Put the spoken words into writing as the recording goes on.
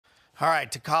All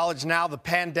right, to college now. The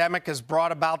pandemic has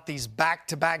brought about these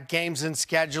back-to-back games in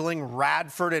scheduling.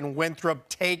 Radford and Winthrop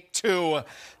take two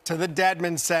to the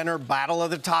Dedman Center. Battle of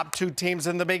the top two teams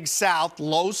in the Big South.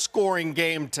 Low-scoring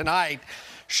game tonight.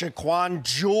 Shaquan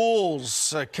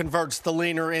Jules converts the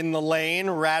leaner in the lane.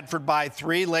 Radford by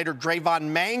 3. Later, Drayvon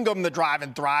Mangum, the drive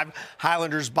and thrive.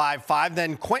 Highlanders by 5.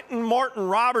 Then Quentin Morton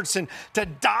Robertson to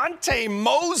Dante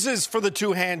Moses for the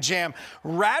two-hand jam.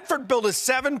 Radford built a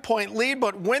 7-point lead,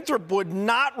 but Winthrop would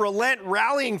not relent,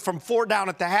 rallying from 4 down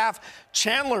at the half.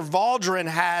 Chandler Valdrin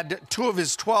had 2 of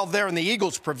his 12 there, and the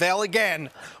Eagles prevail again,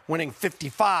 winning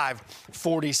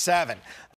 55-47.